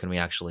 okay, how can we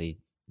actually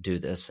do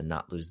this and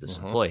not lose this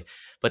employee?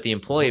 But the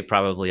employee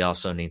probably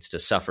also needs to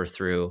suffer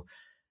through,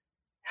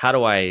 how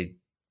do I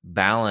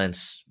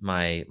balance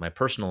my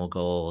personal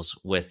goals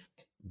with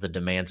the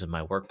demands of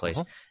my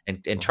workplace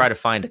and try to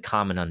find a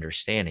common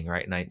understanding,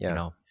 right?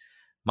 And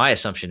my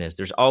assumption is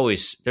there's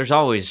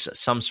always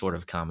some sort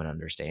of common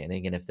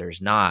understanding, and if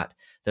there's not,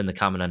 then the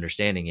common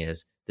understanding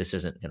is this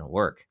isn't going to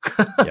work.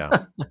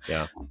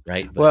 Yeah.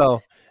 Right.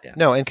 But,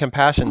 no. And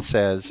compassion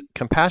says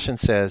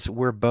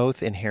we're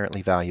both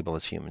inherently valuable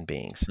as human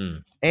beings,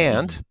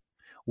 and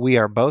we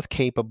are both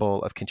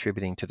capable of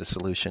contributing to the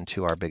solution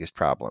to our biggest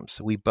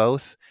problems. We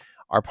both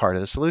are part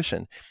of the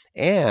solution,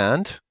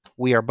 and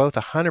we are both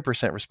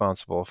 100%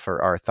 responsible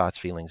for our thoughts,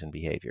 feelings, and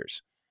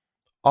behaviors.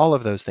 All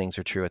of those things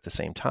are true at the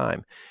same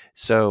time.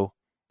 So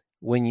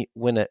when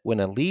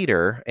a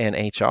leader and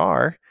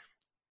HR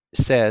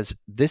says,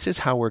 this is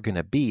how we're going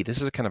to be, this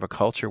is a kind of a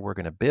culture we're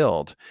going to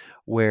build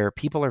where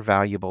people are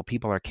valuable,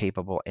 people are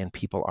capable, and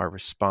people are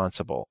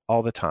responsible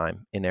all the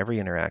time in every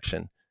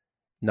interaction,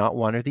 not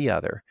one or the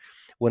other.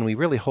 When we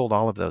really hold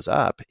all of those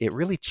up, it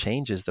really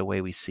changes the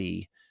way we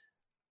see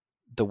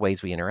the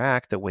ways we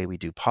interact, the way we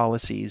do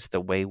policies,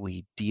 the way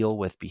we deal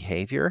with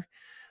behavior,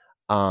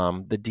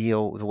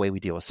 the way we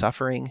deal with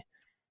suffering.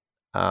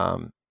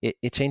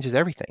 It changes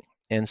everything.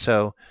 And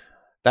so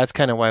that's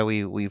kind of why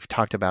we've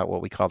talked about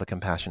what we call the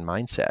compassion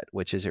mindset,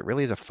 which is it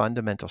really is a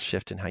fundamental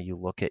shift in how you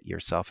look at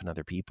yourself and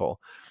other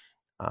people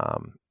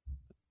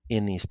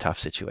in these tough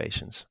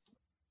situations.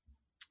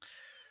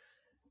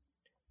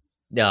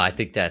 No, I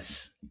think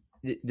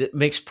it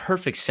makes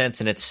perfect sense.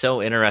 And it's so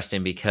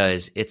interesting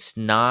because it's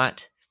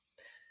not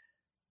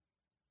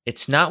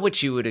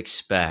what you would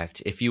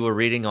expect if you were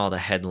reading all the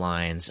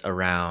headlines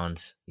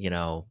around,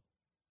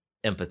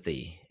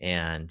 empathy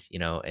and,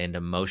 and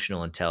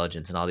emotional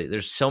intelligence and all these.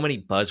 There's so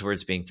many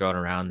buzzwords being thrown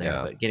around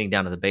there, but getting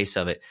down to the base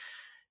of it,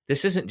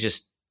 this isn't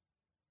just,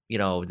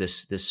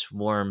 this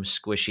warm,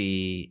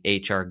 squishy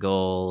HR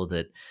goal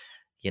that,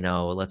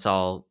 let's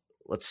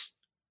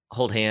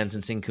hold hands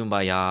and sing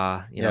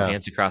Kumbaya,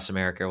 hands across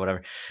America or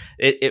whatever.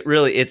 It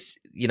really, it's,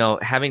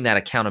 having that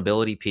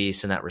accountability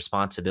piece and that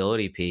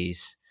responsibility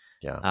piece,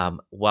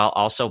 while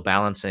also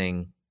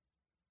balancing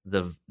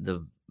the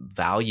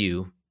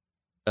value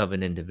of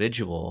an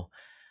individual.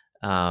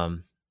 I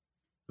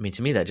mean,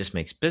 to me, that just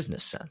makes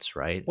business sense,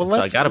 right? Well,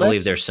 so I got to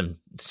believe there's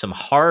some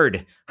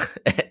hard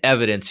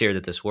evidence here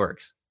that this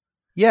works.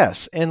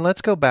 Yes, and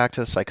let's go back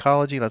to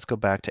psychology. Let's go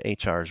back to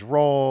HR's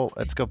role.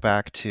 Let's go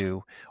back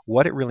to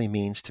what it really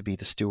means to be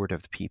the steward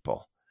of the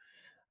people.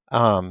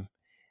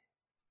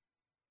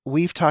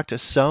 We've talked to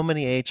so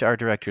many HR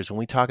directors. When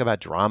we talk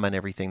about drama and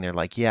everything, they're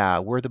like, yeah,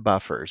 we're the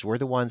buffers. We're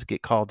the ones that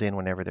get called in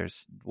whenever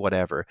there's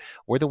whatever.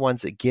 We're the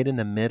ones that get in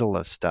the middle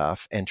of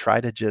stuff and try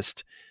to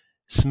just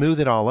smooth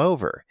it all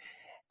over.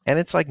 And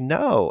it's like,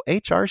 no,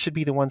 HR should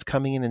be the ones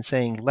coming in and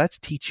saying, let's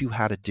teach you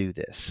how to do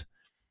this.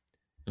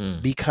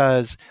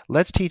 Because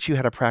let's teach you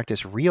how to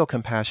practice real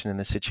compassion in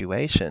this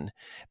situation.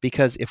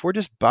 Because if we're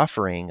just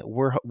buffering,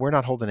 we're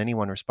not holding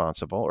anyone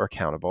responsible or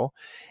accountable.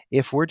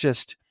 If we're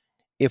just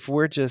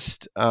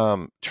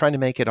trying to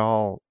make it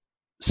all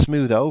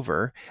smooth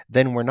over,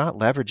 then we're not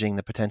leveraging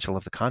the potential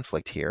of the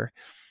conflict here.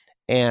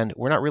 And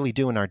we're not really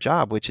doing our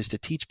job, which is to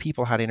teach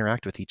people how to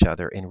interact with each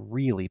other in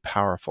really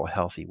powerful,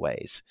 healthy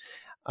ways.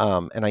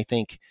 And I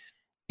think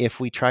if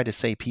we try to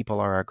say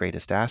people are our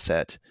greatest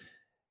asset,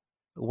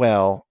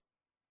 well,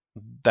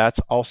 that's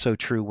also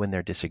true when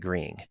they're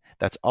disagreeing.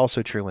 That's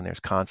also true when there's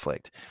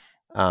conflict.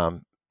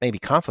 Maybe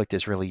conflict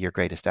is really your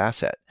greatest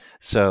asset.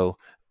 So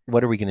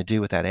what are we going to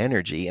do with that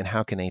energy, and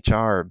how can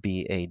HR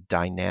be a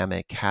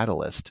dynamic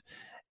catalyst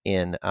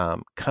in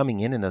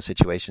coming in those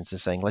situations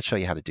and saying, let's show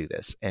you how to do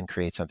this and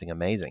create something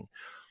amazing?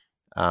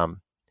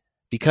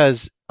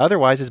 Because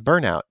otherwise it's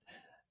burnout.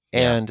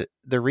 And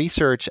the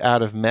research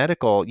out of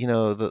medical,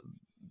 the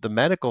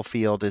medical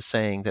field is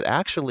saying that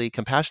actually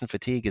compassion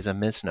fatigue is a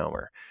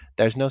misnomer.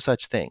 There's no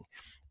such thing.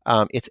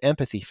 It's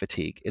empathy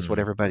fatigue is what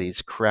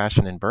everybody's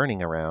crashing and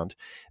burning around,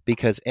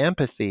 because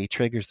empathy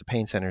triggers the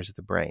pain centers of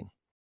the brain.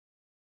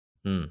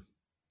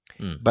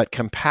 But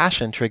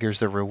compassion triggers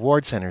the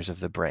reward centers of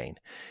the brain.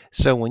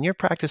 So when you're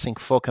practicing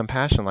full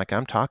compassion, like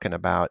I'm talking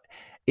about,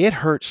 it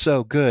hurts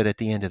so good at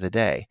the end of the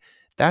day.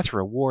 That's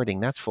rewarding.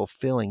 That's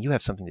fulfilling. You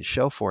have something to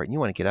show for it, and you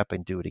want to get up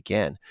and do it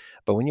again.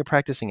 But when you're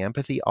practicing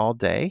empathy all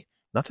day,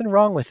 nothing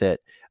wrong with it,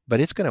 but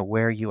it's going to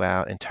wear you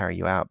out and tire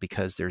you out,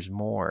 because there's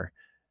more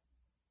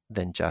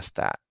than just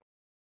that.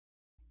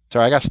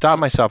 Sorry, I got to stop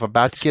myself.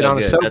 About to get on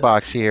a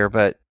soapbox here,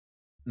 but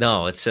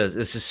no, it says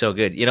this is so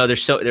good.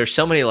 There's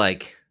so many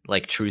like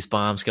truth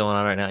bombs going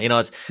on right now.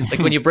 It's like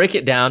when you break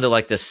it down to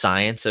like the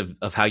science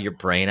of how your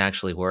brain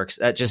actually works,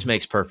 that just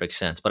makes perfect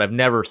sense. But I've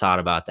never thought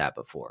about that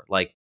before.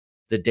 Like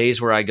the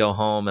days where I go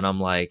home and I'm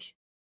like,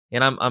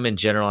 and I'm in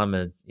general, I'm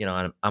an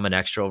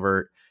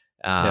extrovert.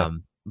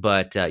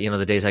 But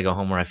the days I go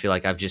home where I feel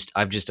like I've just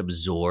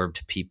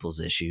absorbed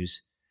people's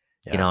issues,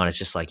 and it's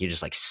just like, you're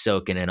just like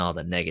soaking in all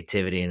the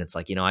negativity. And it's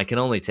like, I can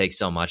only take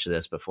so much of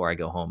this before I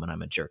go home and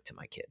I'm a jerk to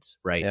my kids.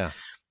 Right. Yeah.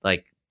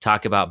 Like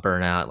talk about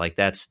burnout. Like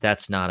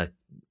that's not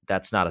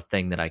a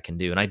thing that I can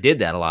do. And I did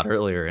that a lot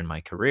earlier in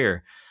my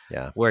career.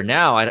 Yeah. Where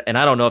now, I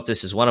don't know if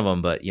this is one of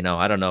them, but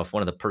I don't know if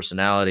one of the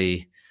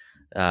personality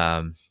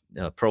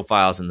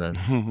profiles in the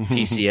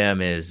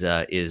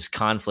PCM is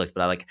conflict,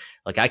 but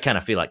I kind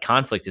of feel like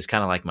conflict is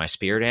kind of like my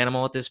spirit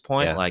animal at this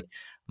point. Yeah. Like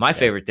my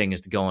favorite thing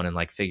is to go in and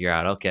like figure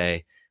out,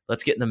 okay,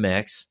 let's get in the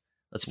mix.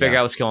 Let's figure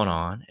out what's going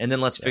on. And then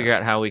let's figure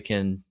out how we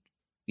can,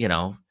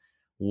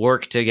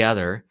 work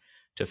together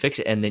to fix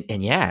it. And then,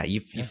 you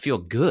feel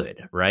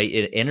good, right?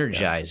 It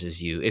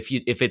energizes you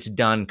if it's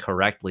done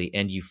correctly,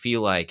 and you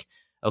feel like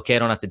okay, I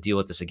don't have to deal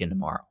with this again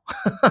tomorrow.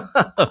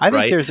 I think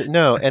Right?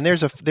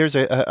 there's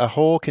a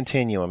whole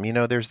continuum.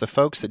 There's the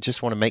folks that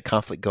just want to make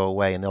conflict go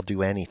away, and they'll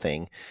do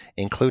anything,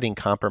 including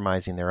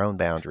compromising their own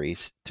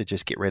boundaries to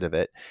just get rid of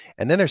it.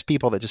 And then there's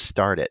people that just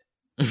start it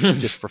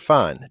just for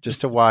fun, just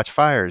to watch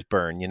fires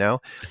burn,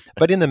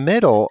 But in the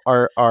middle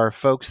are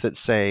folks that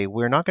say,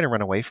 we're not going to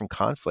run away from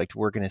conflict.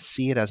 We're going to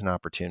see it as an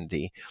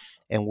opportunity,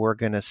 and we're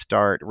going to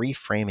start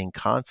reframing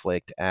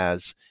conflict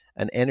as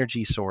an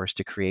energy source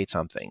to create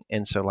something.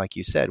 And so, like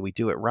you said, we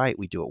do it right.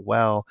 We do it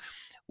well.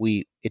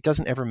 It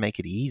doesn't ever make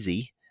it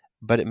easy,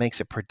 but it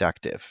makes it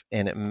productive,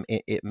 and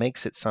it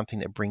makes it something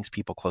that brings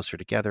people closer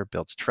together,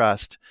 builds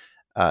trust,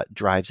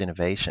 drives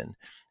innovation.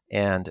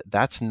 And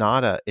it's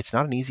not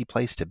an easy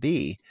place to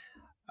be,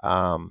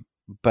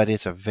 but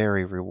it's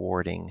very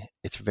rewarding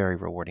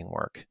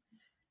work.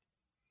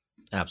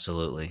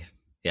 Absolutely.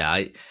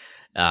 Yeah.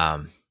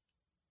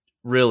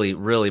 Really,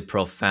 really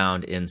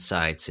profound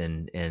insights.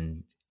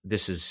 And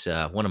this is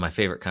one of my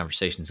favorite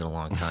conversations in a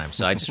long time.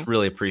 So I just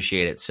really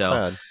appreciate it.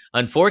 So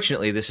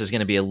unfortunately, this is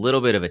going to be a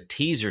little bit of a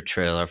teaser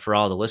trailer for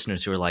all the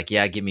listeners who are like,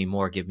 yeah, give me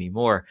more,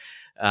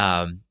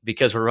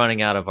 because we're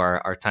running out of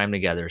our time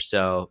together.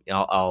 So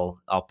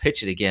I'll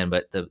pitch it again,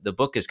 but the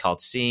book is called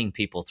Seeing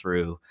People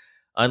Through: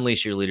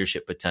 Unleash Your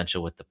Leadership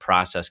Potential with the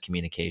Process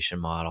Communication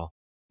Model.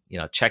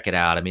 Check it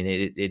out. I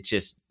mean,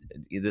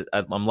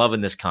 I'm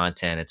loving this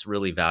content. It's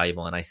really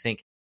valuable. And I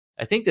think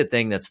the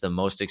thing that's the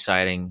most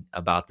exciting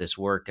about this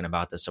work and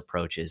about this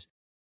approach is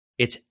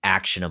it's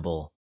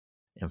actionable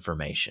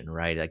information,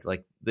 right?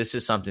 Like this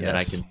is something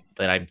Yes.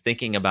 that I'm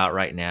thinking about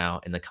right now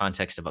in the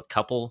context of a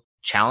couple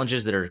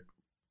challenges that are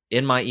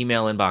in my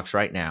email inbox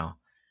right now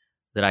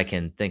that I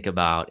can think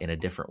about in a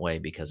different way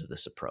because of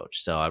this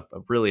approach. So I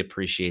really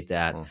appreciate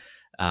that.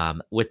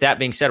 With that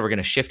being said, we're going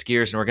to shift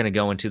gears and we're going to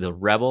go into the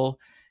Rebel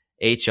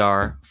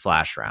HR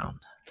Flash Round.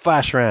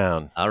 Flash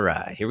round. All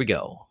right, here we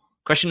go.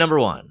 Question number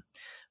 1.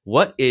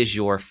 What is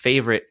your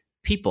favorite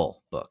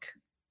people book?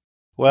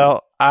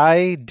 Well,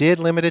 I did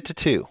limit it to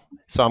 2,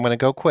 so I'm going to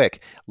go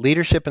quick.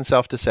 Leadership and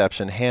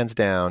Self-Deception, hands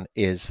down,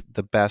 is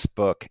the best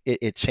book.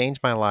 It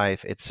changed my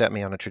life. It set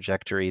me on a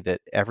trajectory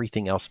that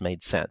everything else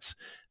made sense.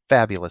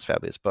 Fabulous,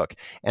 fabulous book.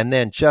 And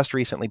then just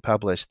recently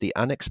published The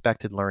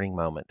Unexpected Learning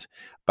Moment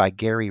by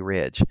Gary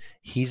Ridge.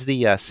 He's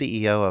the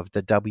CEO of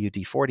the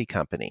WD-40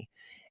 company.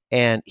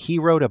 And he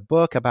wrote a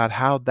book about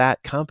how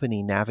that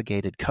company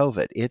navigated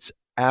COVID. It's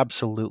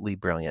absolutely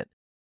brilliant.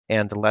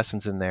 And the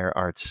lessons in there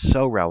are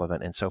so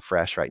relevant and so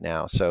fresh right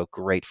now. So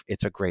great.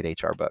 It's a great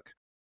HR book.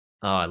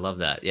 Oh, I love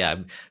that. Yeah,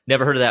 I've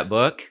never heard of that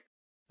book.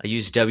 I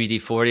use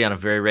WD-40 on a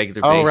very regular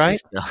Oh,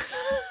 basis. right.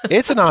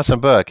 It's an awesome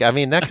book. I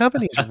mean, that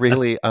company is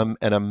really an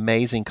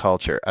amazing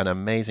culture,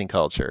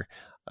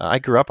 I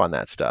grew up on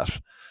that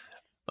stuff.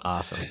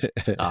 Awesome.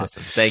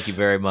 Thank you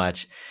very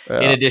much.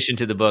 In addition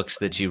to the books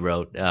that you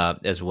wrote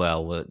as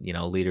well,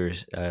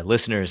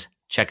 listeners,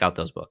 check out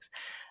those books.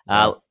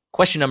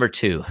 Question number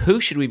 2,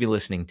 who should we be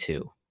listening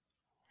to?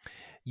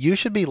 You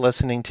should be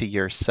listening to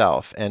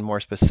yourself, and more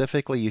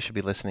specifically, you should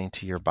be listening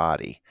to your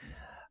body.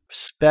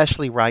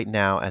 Especially right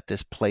now at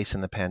this place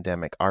in the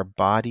pandemic, our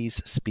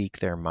bodies speak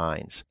their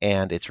minds,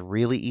 and it's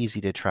really easy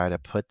to try to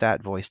put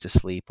that voice to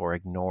sleep or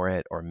ignore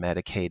it or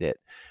medicate it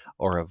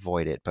or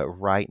avoid it. But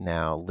right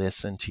now,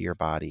 listen to your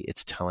body.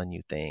 It's telling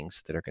you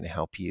things that are going to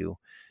help you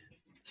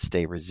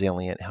stay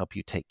resilient, help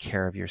you take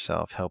care of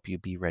yourself, help you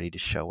be ready to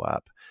show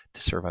up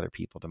to serve other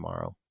people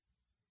tomorrow.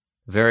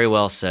 Very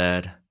well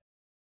said.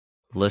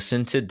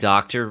 Listen to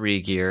Dr.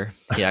 Regier.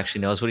 He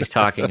actually knows what he's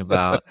talking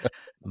about,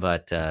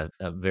 but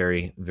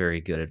very,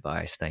 very good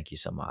advice. Thank you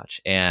so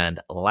much.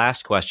 And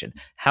last question,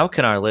 how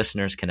can our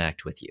listeners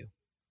connect with you?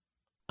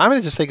 I'm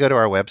going to just say go to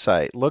our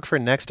website, look for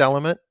Next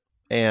Element,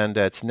 and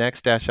it's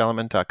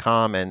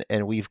next-element.com,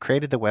 and we've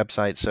created the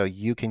website so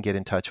you can get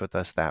in touch with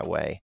us that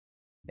way.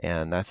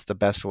 And that's the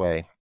best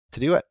way to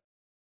do it.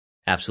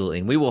 Absolutely.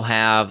 And we will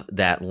have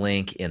that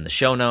link in the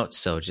show notes.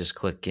 So just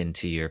click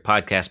into your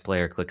podcast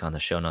player, click on the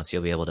show notes.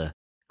 You'll be able to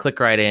click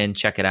right in,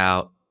 check it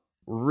out.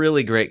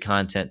 Really great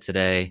content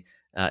today.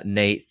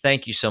 Nate,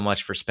 thank you so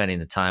much for spending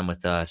the time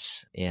with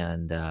us,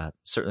 and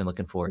certainly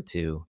looking forward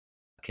to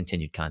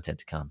continued content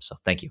to come. So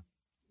thank you.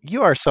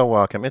 You are so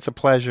welcome. It's a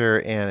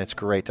pleasure, and it's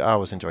great to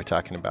always enjoy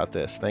talking about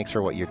this. Thanks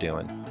for what you're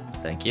doing.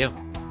 Thank you.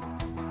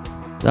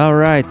 All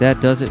right,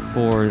 that does it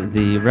for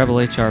the Rebel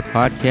HR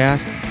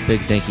podcast. Big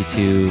thank you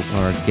to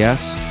our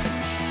guests.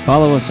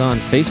 Follow us on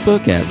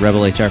Facebook at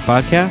Rebel HR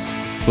Podcast,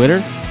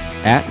 Twitter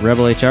at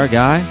Rebel HR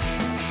Guy,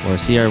 or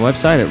see our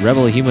website at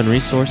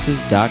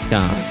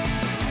rebelhumanresources.com.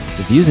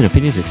 The views and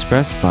opinions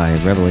expressed by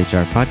Rebel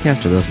HR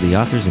Podcast are those of the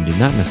authors and do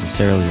not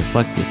necessarily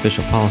reflect the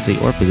official policy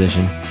or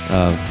position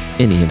of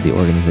any of the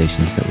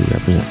organizations that we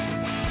represent.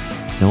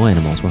 No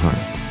animals were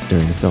harmed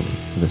during the filming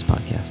of this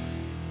podcast.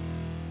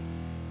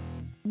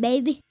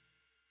 Baby.